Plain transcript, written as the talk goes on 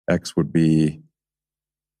X would be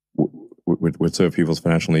would serve people's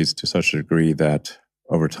financial needs to such a degree that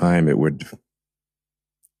over time it would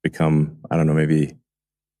become, I don't know, maybe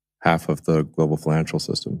half of the global financial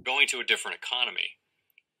system. Going to a different economy,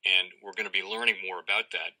 and we're going to be learning more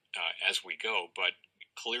about that as we go. But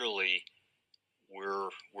clearly, we're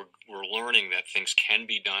learning that things can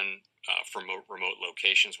be done from remote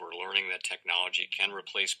locations. We're learning that technology can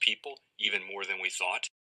replace people even more than we thought.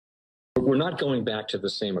 We're not going back to the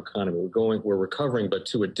same economy. We're recovering, but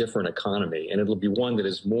to a different economy, and it'll be one that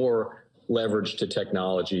is more leveraged to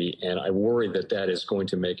technology. And I worry that that is going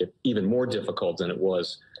to make it even more difficult than it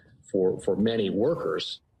was for many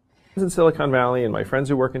workers. In Silicon Valley, and my friends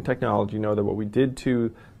who work in technology know that what we did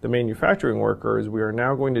to the manufacturing workers, we are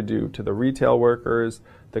now going to do to the retail workers,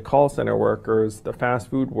 the call center workers, the fast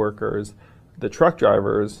food workers, the truck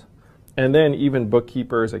drivers, and then even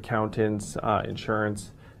bookkeepers, accountants,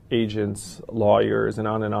 insurance agents, lawyers, and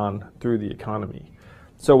on through the economy.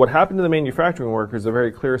 So what happened to the manufacturing workers is a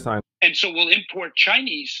very clear sign. And so we'll import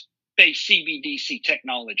Chinese-based CBDC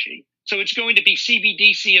technology. So it's going to be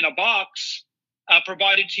CBDC in a box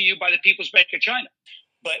provided to you by the People's Bank of China.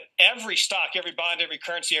 But every stock, every bond, every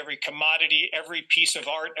currency, every commodity, every piece of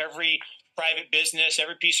art, every private business,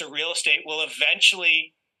 every piece of real estate will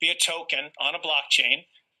eventually be a token on a blockchain,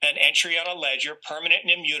 an entry on a ledger, permanent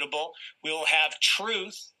and immutable. We will have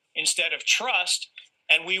truth instead of trust,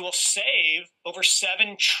 and we will save over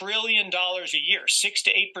 $7 trillion a year. 6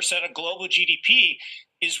 to 8% of global GDP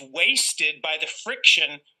is wasted by the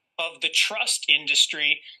friction of the trust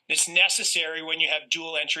industry that's necessary when you have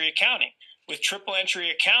dual entry accounting. With triple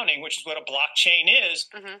entry accounting, which is what a blockchain is,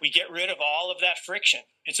 we get rid of all of that friction.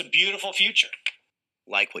 It's a beautiful future.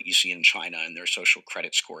 Like what you see in China and their social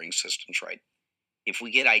credit scoring systems, right? If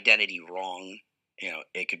we get identity wrong,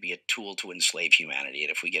 it could be a tool to enslave humanity.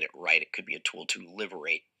 And if we get it right, it could be a tool to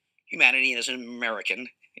liberate humanity. And as an American,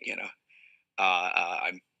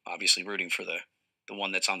 I'm obviously rooting for the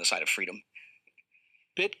one that's on the side of freedom.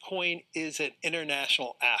 Bitcoin is an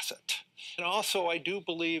international asset. And also, I do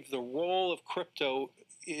believe the role of crypto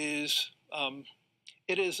is,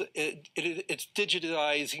 it's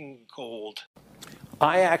digitizing gold.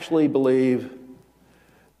 I actually believe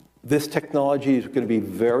this technology is going to be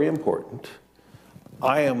very important.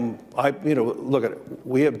 Look at it.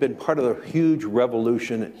 We have been part of the huge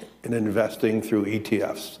revolution in investing through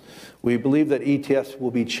ETFs. We believe that ETFs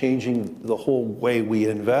will be changing the whole way we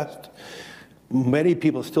invest. Many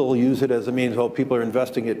people still use it as a means, people are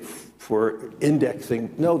investing it for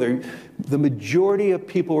indexing. No, the majority of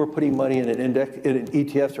people who are putting money in in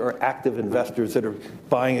ETFs are active investors that are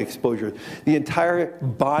buying exposure. The entire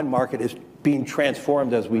bond market is being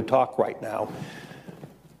transformed as we talk right now.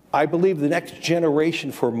 I believe the next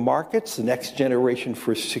generation for markets, the next generation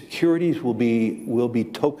for securities will be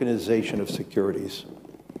tokenization of securities.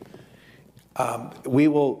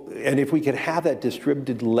 And if we can have that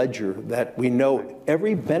distributed ledger that we know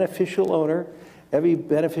every beneficial owner, every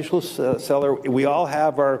beneficial seller, we all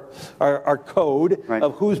have our code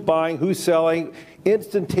of who's buying, who's selling,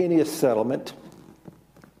 instantaneous settlement.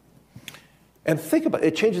 And think about it,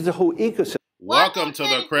 it changes the whole ecosystem. Welcome to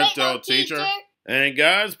the Crypto Teacher. And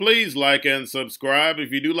guys, please like and subscribe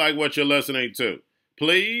if you do like what you're listening to.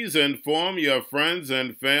 Please inform your friends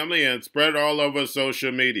and family and spread it all over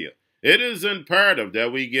social media. It is imperative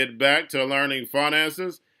that we get back to learning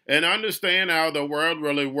finances and understand how the world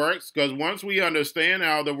really works, because once we understand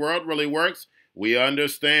how the world really works, we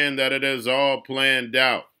understand that it is all planned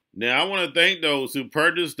out. Now, I want to thank those who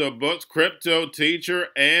purchased the books Cryptoteacher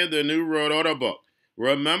and the New World Order book.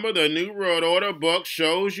 Remember, the New World Order book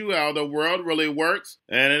shows you how the world really works,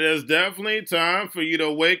 and it is definitely time for you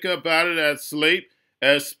to wake up out of that sleep,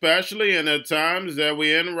 especially in the times that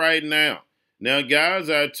we're in right now. Now, guys,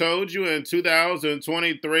 I told you in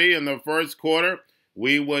 2023 in the first quarter,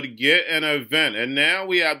 we would get an event, and now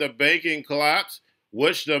we have the banking collapse,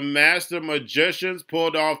 which the master magicians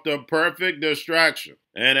pulled off the perfect distraction.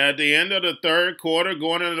 And at the end of the third quarter,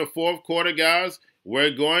 going into the fourth quarter, guys,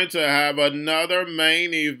 we're going to have another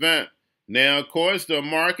main event. Now, of course, the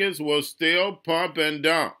markets will still pump and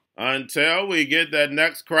dump until we get that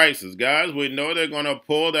next crisis. Guys, we know they're going to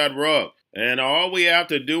pull that rug. And all we have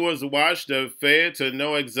to do is watch the Fed to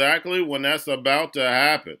know exactly when that's about to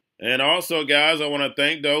happen. And also, guys, I want to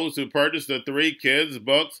thank those who purchased the 3 Kids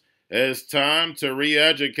books. It's time to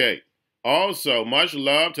re-educate. Also, much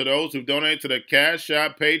love to those who donate to the Cash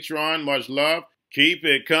App, Patreon. Much love. Keep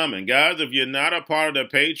it coming. Guys, if you're not a part of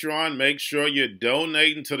the Patreon, make sure you're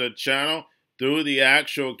donating to the channel through the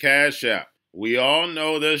actual Cash App. We all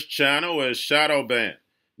know this channel is shadow banned.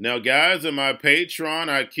 Now, guys, in my Patreon,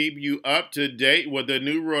 I keep you up to date with the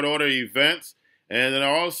New World Order events, and then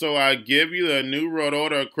also I give you the New World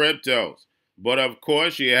Order cryptos. But of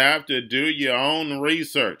course, you have to do your own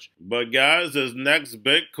research. But guys, this next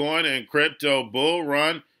Bitcoin and crypto bull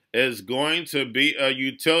run is going to be a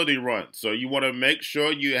utility run. So you want to make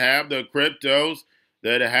sure you have the cryptos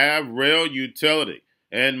that have real utility.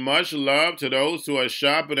 And much love to those who are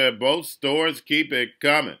shopping at both stores. Keep it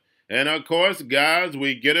coming. And of course, guys,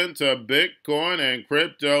 we get into Bitcoin and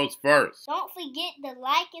cryptos first. Don't forget to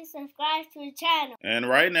like and subscribe to the channel. And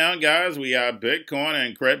right now, guys, we have Bitcoin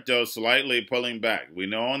and crypto slightly pulling back. We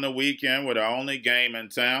know on the weekend we're the only game in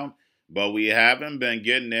town, but we haven't been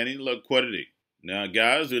getting any liquidity. Now,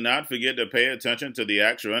 guys, do not forget to pay attention to the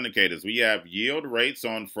actual indicators. We have yield rates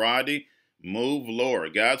on Friday move lower.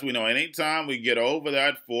 Guys, we know anytime we get over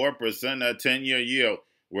that 4%, that 10-year yield,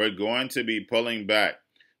 we're going to be pulling back.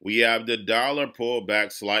 We have the dollar pull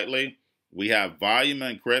back slightly. We have volume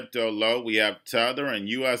and crypto low. We have Tether and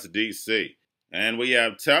USDC. And we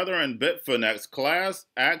have Tether and Bitfinex class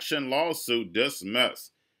action lawsuit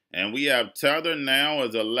dismissed. And we have Tether now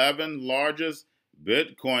as 11th largest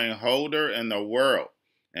Bitcoin holder in the world.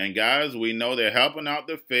 And guys, we know they're helping out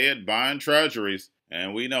the Fed buying treasuries.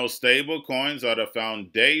 And we know stable coins are the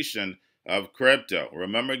foundation of crypto.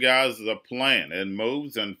 Remember, guys, it's a plan. It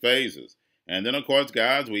moves in phases. And then, of course,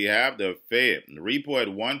 guys, we have the Fed. The repo at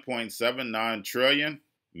 $1.79 trillion.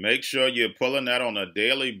 Make sure you're pulling that on a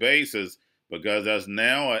daily basis because that's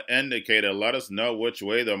now an indicator. Let us know which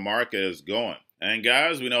way the market is going. And,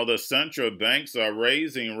 guys, we know the central banks are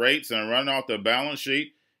raising rates and running off the balance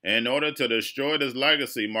sheet in order to destroy this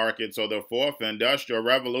legacy market so the fourth industrial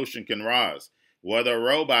revolution can rise. Whether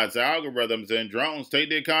robots, algorithms, and drones take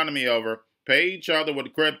the economy over, pay each other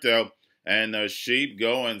with crypto, and the sheep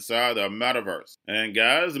go inside the metaverse. And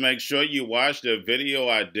guys, make sure you watch the video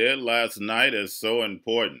I did last night. It's so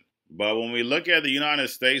important. But when we look at the United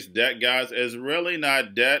States debt, guys, it's really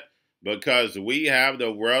not debt because we have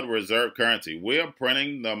the world reserve currency. We're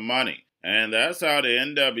printing the money. And that's how the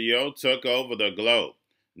NWO took over the globe.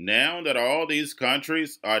 Now that all these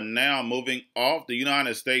countries are now moving off the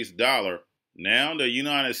United States dollar, now the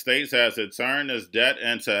United States has to turn this debt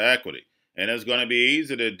into equity. And it's going to be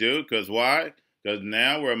easy to do because why? Because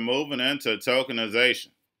now we're moving into tokenization.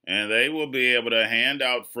 And they will be able to hand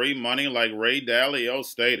out free money like Ray Dalio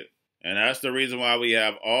stated. And that's the reason why we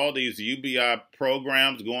have all these UBI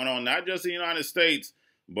programs going on, not just in the United States,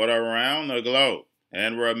 but around the globe.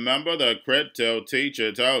 And remember, the crypto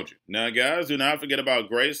teacher told you. Now, guys, do not forget about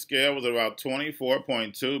Grayscale. It was about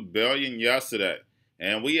 $24.2 billion yesterday.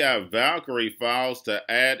 And we have Valkyrie files to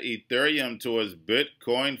add Ethereum to its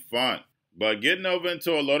Bitcoin fund. But getting over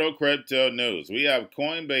into a little crypto news, we have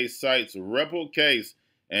Coinbase cites Ripple case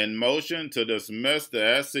in motion to dismiss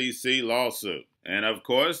the SEC lawsuit. And of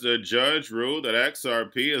course, the judge ruled that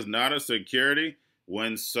XRP is not a security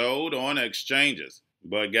when sold on exchanges.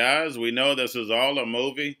 But guys, we know this is all a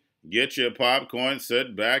movie. Get your popcorn,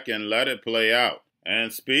 sit back, and let it play out.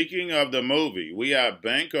 And speaking of the movie, we have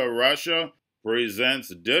Bank of Russia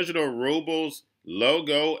presents digital rubles,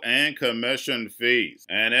 logo, and commission fees.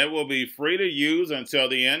 And it will be free to use until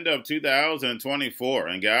the end of 2024.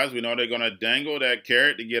 And guys, we know they're going to dangle that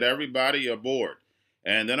carrot to get everybody aboard.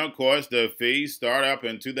 And then, of course, the fees start up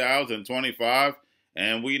in 2025.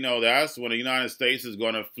 And we know that's when the United States is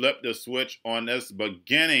going to flip the switch on this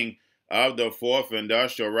beginning of the fourth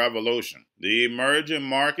industrial revolution. The emerging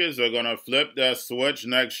markets are going to flip that switch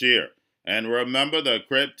next year. And remember, the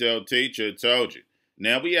crypto teacher told you.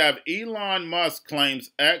 Now we have Elon Musk claims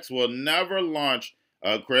X will never launch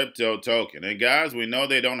a crypto token. And guys, we know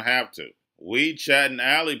they don't have to. WeChat and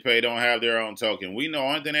Alipay don't have their own token. We know the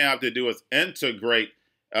only thing they have to do is integrate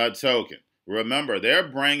a token. Remember, they're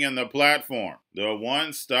bringing the platform, the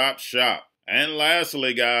one-stop shop. And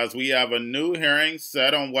lastly, guys, we have a new hearing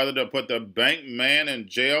set on whether to put the Bankman in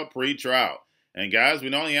jail pre-trial. And guys, we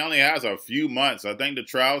know he only has a few months. I think the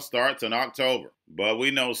trial starts in October. But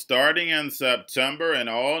we know starting in September and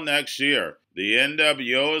all next year, the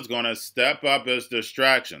NWO is going to step up its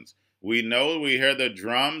distractions. We know we hear the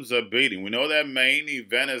drums are beating. We know that main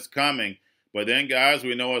event is coming. But then, guys,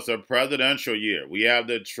 we know it's a presidential year. We have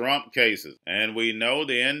the Trump cases. And we know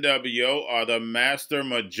the NWO are the master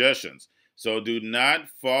magicians. So do not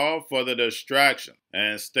fall for the distraction.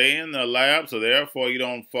 And stay in the lab so therefore you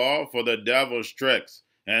don't fall for the devil's tricks.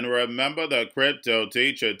 And remember, the crypto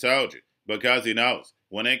teacher told you. Because he knows.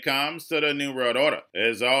 When it comes to the New World Order,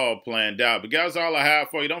 it's all planned out. But guys, all I have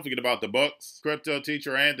for you, don't forget about the books. Crypto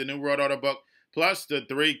Teacher and the New World Order book. Plus the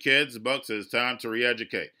 3 kids books. It's time to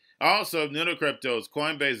re-educate. Also, new to cryptos,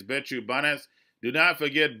 Coinbase, Bitrue, Binance. Do not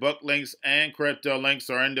forget book links and crypto links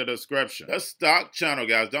are in the description. The stock channel,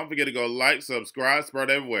 guys. Don't forget to go like, subscribe, spread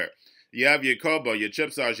everywhere. You have your Kobo, your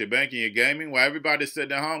chip stocks, your banking, your gaming. While everybody's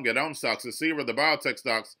sitting at home, get on stocks, the Seaver, the biotech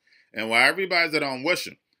stocks. And while everybody's at home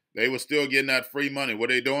wishing they were still getting that free money, what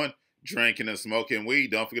are they doing? Drinking and smoking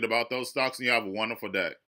weed. Don't forget about those stocks, and you have a wonderful day.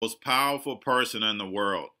 The most powerful person in the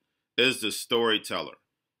world is the storyteller.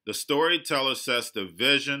 The storyteller sets the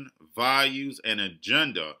vision, values, and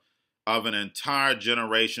agenda of an entire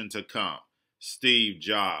generation to come. Steve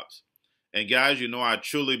Jobs. And guys, you know I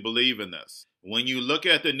truly believe in this. When you look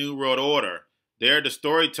at the New World Order, they're the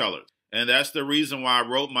storytellers. And that's the reason why I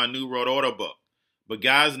wrote my New World Order book. But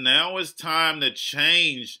guys, now it's time to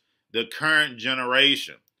change the current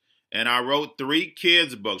generation. And I wrote 3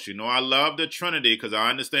 kids books. You know I love the Trinity because I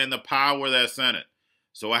understand the power that's in it.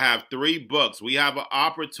 So I have 3 books. We have an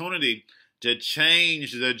opportunity to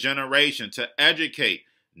change the generation, to educate,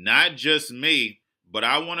 not just me, but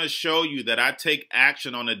I want to show you that I take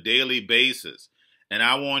action on a daily basis. And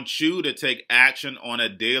I want you to take action on a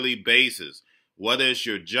daily basis. Whether it's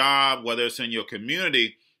your job, whether it's in your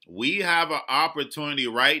community, we have an opportunity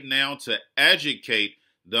right now to educate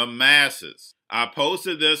the masses. I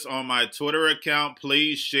posted this on my Twitter account.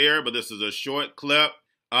 Please share, but this is a short clip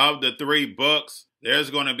of the 3 books.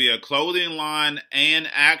 There's going to be a clothing line and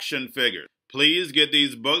action figures. Please get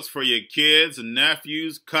these books for your kids,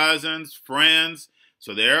 nephews, cousins, friends,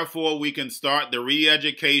 so therefore we can start the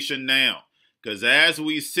re-education now. Because as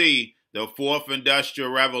we see, the 4th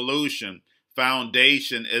Industrial Revolution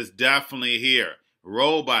foundation is definitely here.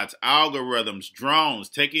 Robots, algorithms, drones,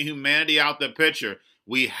 taking humanity out the picture.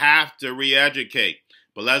 We have to re-educate.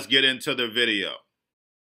 But let's get into the video.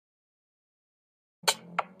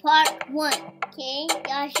 Part 1. King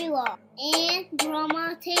Joshua and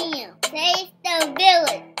Grandma Tam save the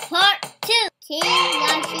village. Part 2. King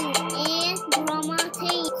Joshua and Grandma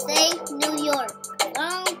Tam save New York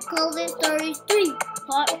from COVID-33.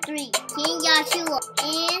 Part 3. King Joshua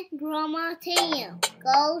and Grandma Tam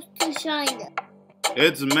goes to China.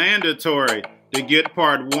 It's mandatory to get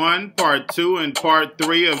part 1, part 2, and part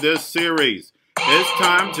 3 of this series. It's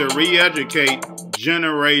time to re-educate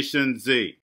Generation Z.